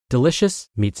Delicious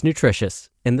meets nutritious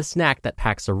in the snack that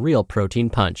packs a real protein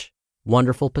punch.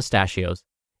 Wonderful Pistachios.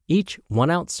 Each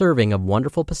 1-ounce serving of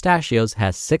Wonderful Pistachios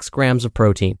has 6 grams of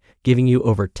protein, giving you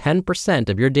over 10%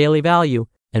 of your daily value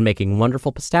and making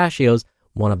Wonderful Pistachios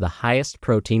one of the highest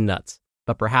protein nuts.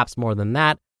 But perhaps more than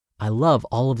that, I love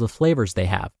all of the flavors they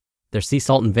have. Their sea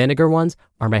salt and vinegar ones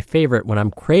are my favorite when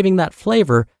I'm craving that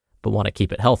flavor but want to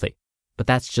keep it healthy. But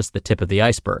that's just the tip of the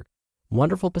iceberg.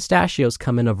 Wonderful Pistachios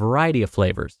come in a variety of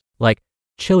flavors, like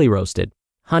chili roasted,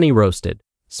 honey roasted,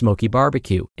 smoky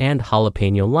barbecue, and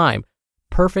jalapeno lime,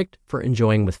 perfect for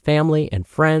enjoying with family and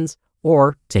friends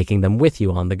or taking them with you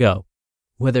on the go.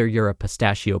 Whether you're a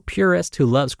pistachio purist who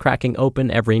loves cracking open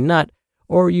every nut,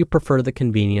 or you prefer the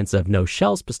convenience of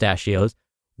no-shells pistachios,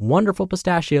 Wonderful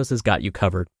Pistachios has got you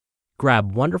covered.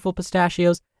 Grab Wonderful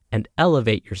Pistachios and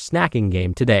elevate your snacking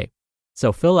game today.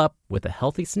 So fill up with a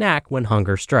healthy snack when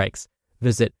hunger strikes.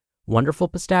 Visit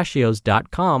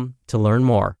wonderfulpistachios.com to learn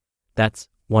more. That's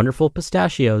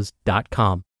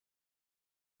wonderfulpistachios.com.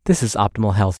 This is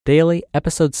Optimal Health Daily,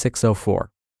 episode 604,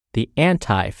 The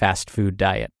Anti-Fast Food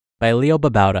Diet by Leo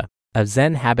Babauta of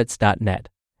ZenHabits.net.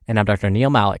 And I'm Dr. Neil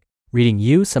Malik, reading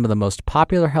you some of the most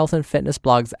popular health and fitness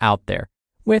blogs out there,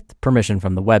 with permission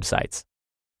from the websites.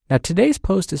 Now, today's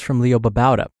post is from Leo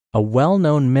Babauta, a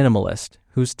well-known minimalist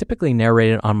who's typically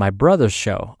narrated on my brother's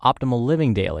show, Optimal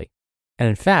Living Daily. And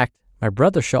in fact, my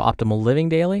brother's show, Optimal Living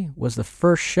Daily, was the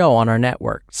first show on our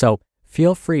network, so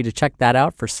feel free to check that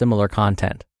out for similar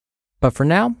content. But for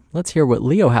now, let's hear what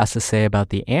Leo has to say about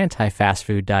the anti-fast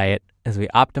food diet as we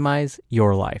optimize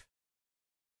your life.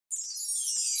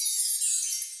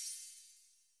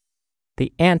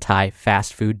 The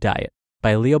Anti-Fast Food Diet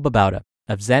by Leo Babauta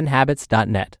of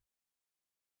ZenHabits.net.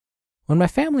 When my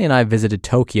family and I visited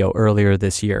Tokyo earlier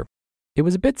this year, it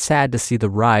was a bit sad to see the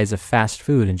rise of fast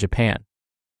food in Japan.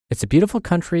 It's a beautiful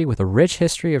country with a rich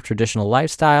history of traditional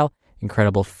lifestyle,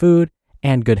 incredible food,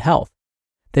 and good health.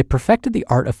 They perfected the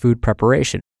art of food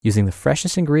preparation, using the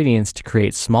freshest ingredients to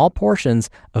create small portions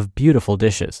of beautiful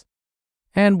dishes.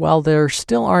 And while there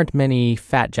still aren't many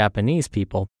fat Japanese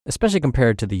people, especially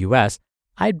compared to the US,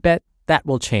 I'd bet that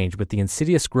will change with the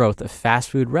insidious growth of fast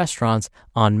food restaurants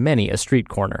on many a street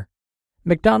corner.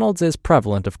 McDonald's is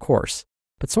prevalent, of course,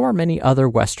 but so are many other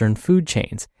Western food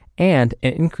chains and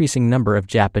an increasing number of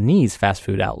Japanese fast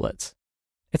food outlets.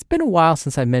 It's been a while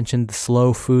since I mentioned the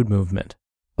slow food movement,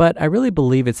 but I really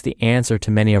believe it's the answer to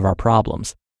many of our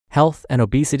problems: health and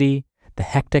obesity, the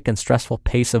hectic and stressful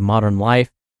pace of modern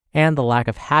life, and the lack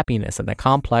of happiness in a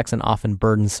complex and often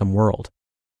burdensome world.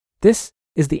 This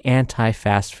is the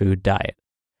anti-fast food diet,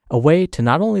 a way to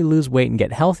not only lose weight and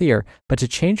get healthier, but to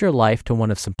change your life to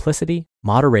one of simplicity,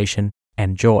 moderation,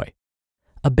 and joy.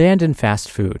 Abandon fast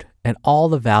food and all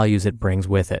the values it brings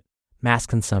with it: mass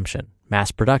consumption,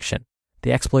 mass production,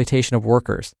 the exploitation of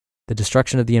workers, the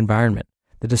destruction of the environment,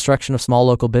 the destruction of small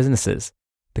local businesses,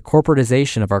 the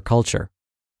corporatization of our culture.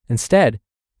 Instead,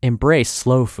 embrace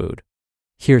slow food.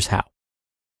 Here's how.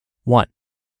 1.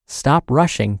 Stop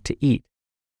rushing to eat.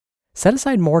 Set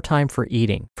aside more time for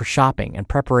eating, for shopping and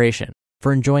preparation,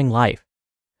 for enjoying life.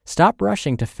 Stop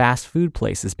rushing to fast food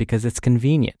places because it's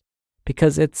convenient,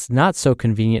 because it's not so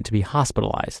convenient to be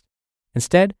hospitalized.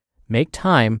 Instead, make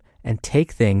time and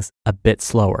take things a bit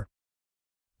slower.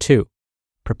 2.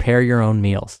 Prepare your own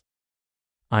meals.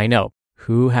 I know,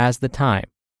 who has the time?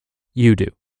 You do.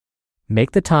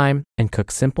 Make the time and cook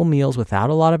simple meals without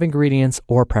a lot of ingredients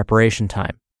or preparation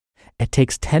time. It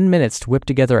takes 10 minutes to whip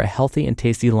together a healthy and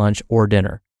tasty lunch or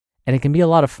dinner, and it can be a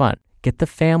lot of fun. Get the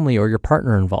family or your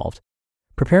partner involved.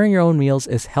 Preparing your own meals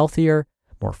is healthier,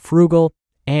 more frugal,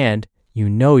 and you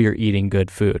know you're eating good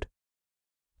food.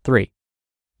 3.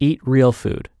 Eat real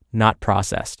food, not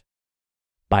processed.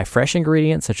 Buy fresh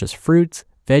ingredients such as fruits,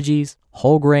 veggies,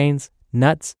 whole grains,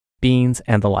 nuts, beans,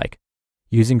 and the like.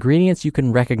 Use ingredients you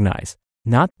can recognize,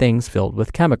 not things filled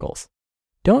with chemicals.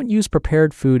 Don't use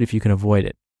prepared food if you can avoid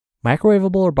it.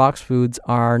 Microwavable or boxed foods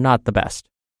are not the best.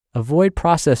 Avoid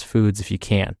processed foods if you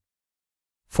can.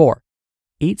 4.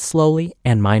 Eat slowly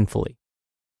and mindfully.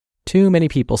 Too many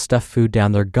people stuff food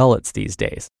down their gullets these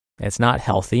days. It's not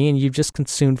healthy and you've just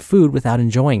consumed food without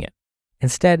enjoying it.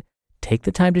 Instead, take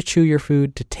the time to chew your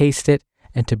food, to taste it,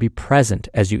 and to be present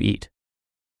as you eat.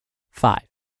 5.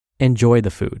 Enjoy the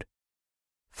food.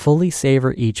 Fully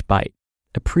savor each bite.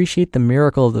 Appreciate the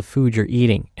miracle of the food you're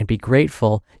eating and be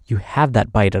grateful you have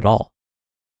that bite at all.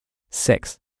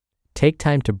 6. Take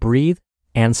time to breathe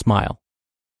and smile.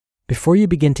 Before you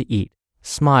begin to eat,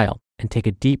 smile and take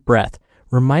a deep breath,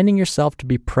 reminding yourself to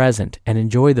be present and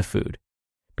enjoy the food.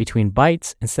 Between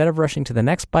bites, instead of rushing to the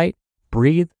next bite,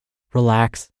 breathe,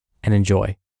 relax, and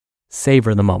enjoy.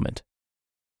 Savor the moment.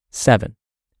 7.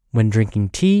 When drinking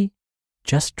tea,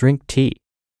 just drink tea.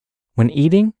 When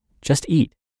eating, just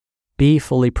eat. Be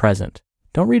fully present.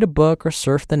 Don't read a book or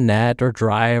surf the net or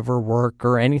drive or work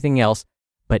or anything else,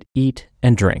 but eat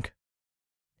and drink.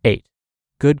 8.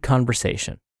 Good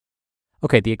conversation.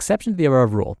 Okay, the exception to the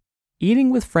above rule, eating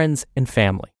with friends and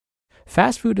family.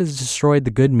 Fast food has destroyed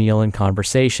the good meal and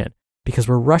conversation because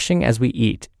we're rushing as we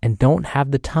eat and don't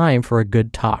have the time for a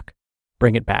good talk.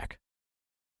 Bring it back.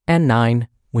 And 9,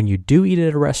 when you do eat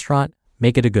at a restaurant,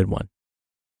 make it a good one.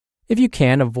 If you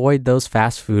can, avoid those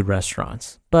fast food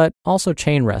restaurants, but also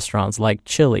chain restaurants like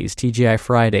Chili's, TGI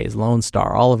Fridays, Lone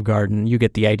Star, Olive Garden, you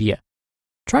get the idea.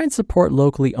 Try and support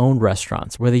locally owned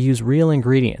restaurants where they use real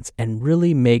ingredients and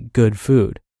really make good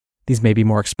food. These may be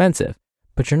more expensive,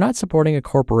 but you're not supporting a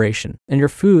corporation and your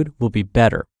food will be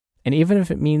better. And even if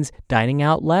it means dining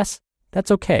out less,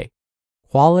 that's okay.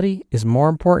 Quality is more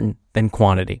important than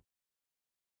quantity.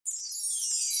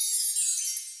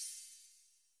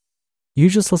 You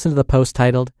just listened to the post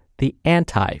titled The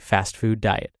Anti-Fast Food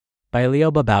Diet by Leo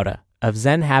Babauta of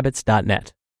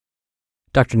ZenHabits.net.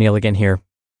 Dr. Neil again here.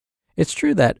 It's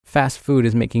true that fast food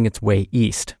is making its way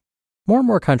east. More and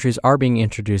more countries are being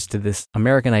introduced to this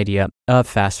American idea of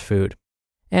fast food,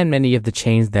 and many of the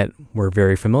chains that we're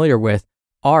very familiar with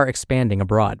are expanding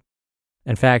abroad.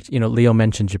 In fact, Leo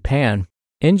mentioned Japan.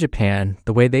 In Japan,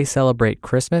 the way they celebrate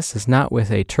Christmas is not with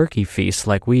a turkey feast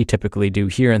like we typically do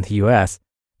here in the US.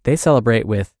 They celebrate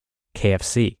with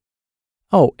KFC.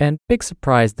 Oh, and big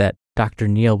surprise that Dr.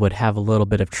 Neil would have a little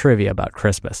bit of trivia about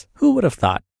Christmas. Who would have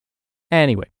thought?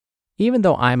 Anyway, even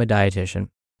though I'm a dietitian,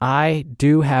 I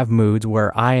do have moods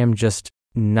where I am just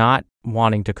not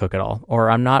wanting to cook at all, or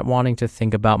I'm not wanting to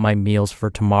think about my meals for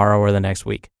tomorrow or the next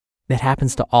week. That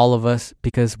happens to all of us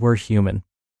because we're human.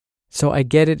 So I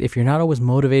get it if you're not always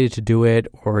motivated to do it,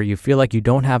 or you feel like you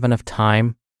don't have enough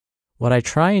time. What I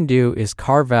try and do is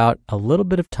carve out a little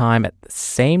bit of time at the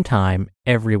same time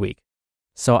every week.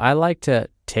 So I like to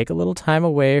take a little time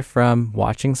away from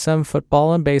watching some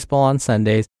football and baseball on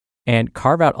Sundays and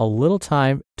carve out a little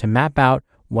time to map out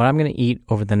what I'm going to eat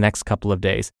over the next couple of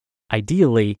days.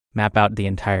 Ideally, map out the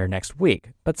entire next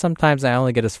week, but sometimes I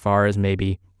only get as far as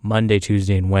maybe Monday,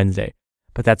 Tuesday, and Wednesday.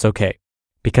 But that's okay,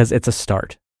 because it's a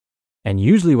start. And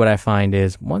usually what I find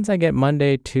is once I get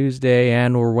Monday, Tuesday,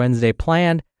 and or Wednesday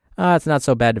planned, it's not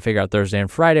so bad to figure out Thursday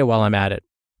and Friday while I'm at it.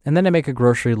 And then I make a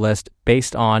grocery list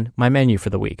based on my menu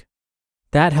for the week.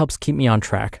 That helps keep me on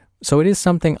track. So it is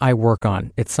something I work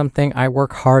on. It's something I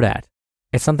work hard at.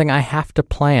 It's something I have to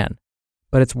plan.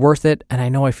 But it's worth it, and I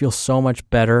know I feel so much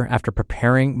better after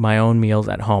preparing my own meals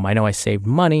at home. I know I saved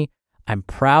money. I'm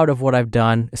proud of what I've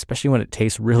done, especially when it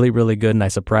tastes really, really good and I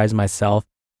surprise myself.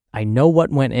 I know what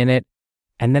went in it,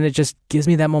 and then it just gives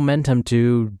me that momentum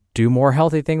to do more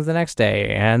healthy things the next day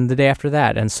and the day after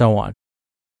that, and so on.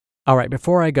 All right,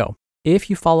 before I go, if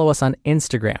you follow us on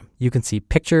Instagram, you can see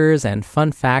pictures and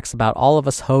fun facts about all of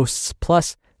us hosts,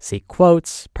 plus see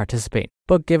quotes, participate in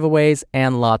book giveaways,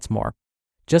 and lots more.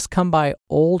 Just come by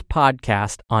Old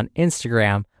Podcast on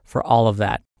Instagram for all of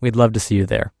that. We'd love to see you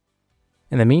there.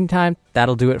 In the meantime,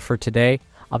 that'll do it for today.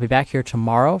 I'll be back here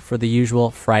tomorrow for the usual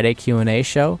Friday Q&A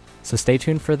show, so stay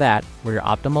tuned for that, where your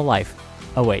optimal life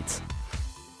awaits.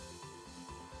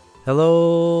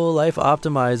 Hello, Life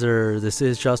Optimizer. This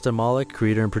is Justin Malik,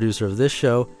 creator and producer of this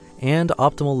show, and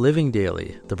Optimal Living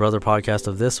Daily, the brother podcast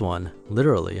of this one.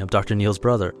 Literally, I'm Dr. Neil's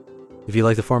brother. If you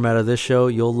like the format of this show,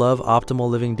 you'll love Optimal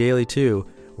Living Daily too,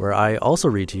 where I also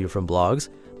read to you from blogs,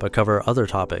 but cover other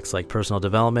topics like personal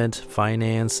development,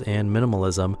 finance, and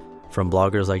minimalism from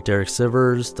bloggers like Derek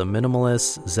Sivers, The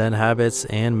Minimalists, Zen Habits,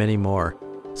 and many more.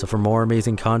 So for more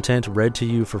amazing content read to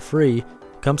you for free,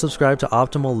 come subscribe to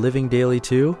Optimal Living Daily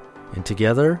too, and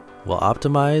together we'll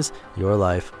optimize your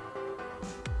life.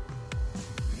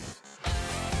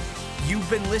 You've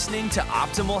been listening to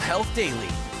Optimal Health Daily.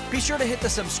 Be sure to hit the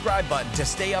subscribe button to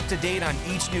stay up to date on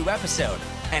each new episode,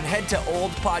 and head to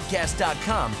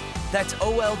oldpodcast.com. That's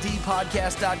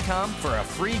oldpodcast.com for a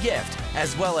free gift,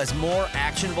 as well as more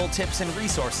actionable tips and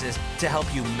resources to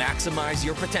help you maximize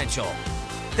your potential.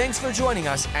 Thanks for joining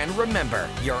us, and remember,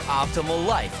 your optimal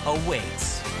life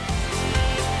awaits.